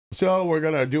So we're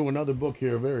going to do another book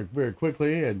here very, very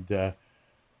quickly. And,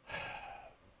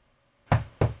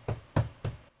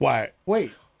 why,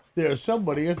 wait, there's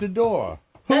somebody at the door.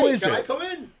 Who is it? Can I come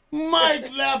in? Mike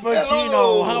Lapitino.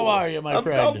 Hello. How are you, my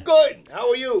friend? I'm good. How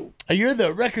are you? You're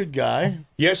the record guy,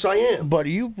 Yes, I am. but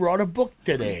you brought a book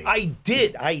today. I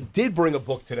did bring a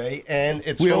book today, and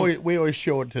it's we always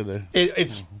show it to the...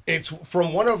 It's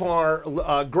from one of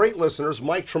our great listeners,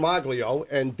 Mike Tremaglio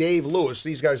and Dave Lewis.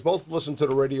 These guys both listen to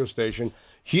the radio station,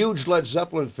 huge Led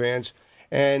Zeppelin fans,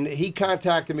 and he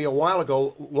contacted me a while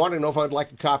ago wanting to know if I'd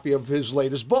like a copy of his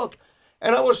latest book.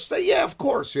 And I was, yeah, of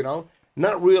course,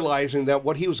 not realizing that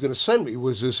what he was going to send me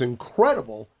was this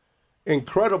incredible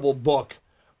book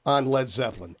on Led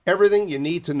Zeppelin. Everything you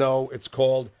need to know. It's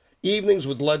called Evenings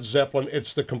with Led Zeppelin.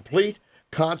 It's the Complete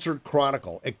Concert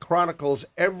Chronicle. It chronicles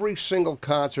every single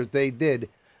concert they did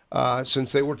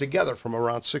since they were together from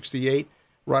around 68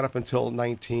 right up until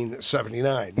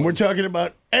 1979. We're talking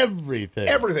about everything.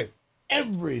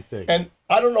 Everything. And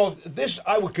I don't know if this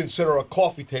I would consider a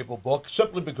coffee table book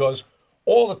simply because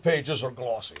all the pages are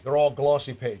glossy. They're all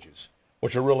glossy pages,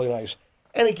 which are really nice.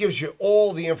 And it gives you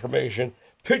all the information,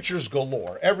 pictures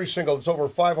galore. Every single, it's over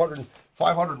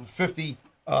 550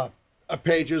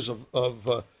 pages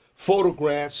of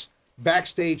photographs,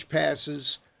 backstage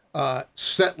passes,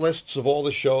 set lists of all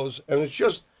the shows. And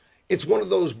it's one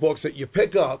of those books that you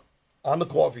pick up on the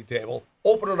coffee table,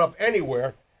 open it up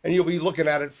anywhere, and you'll be looking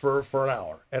at it for an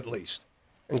hour at least.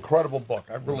 Incredible book.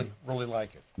 I really, really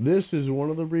like it. This is one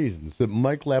of the reasons that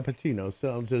Mike Lapitino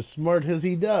sounds as smart as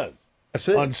he does. That's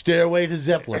it. On Stairway to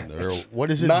Zeppelin. Or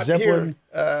what is it? Not Zeppelin?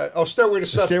 Here. Stairway to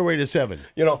Seven. Stairway to Seven.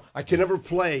 I can never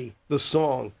play the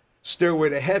song Stairway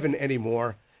to Heaven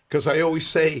anymore because I always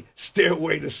say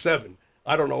Stairway to Seven.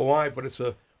 I don't know why, but it's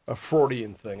a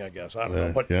Freudian thing, I guess. I don't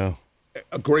know. But yeah.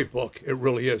 A great book. It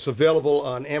really is. Available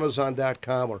on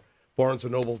Amazon.com or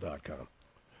BarnesandNoble.com.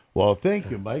 Well, thank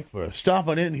you, Mike, for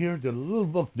stopping in here to the Little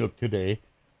Book Nook today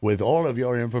with all of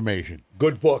your information.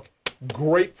 Good book.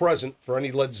 Great present for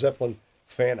any Led Zeppelin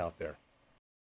fan out there.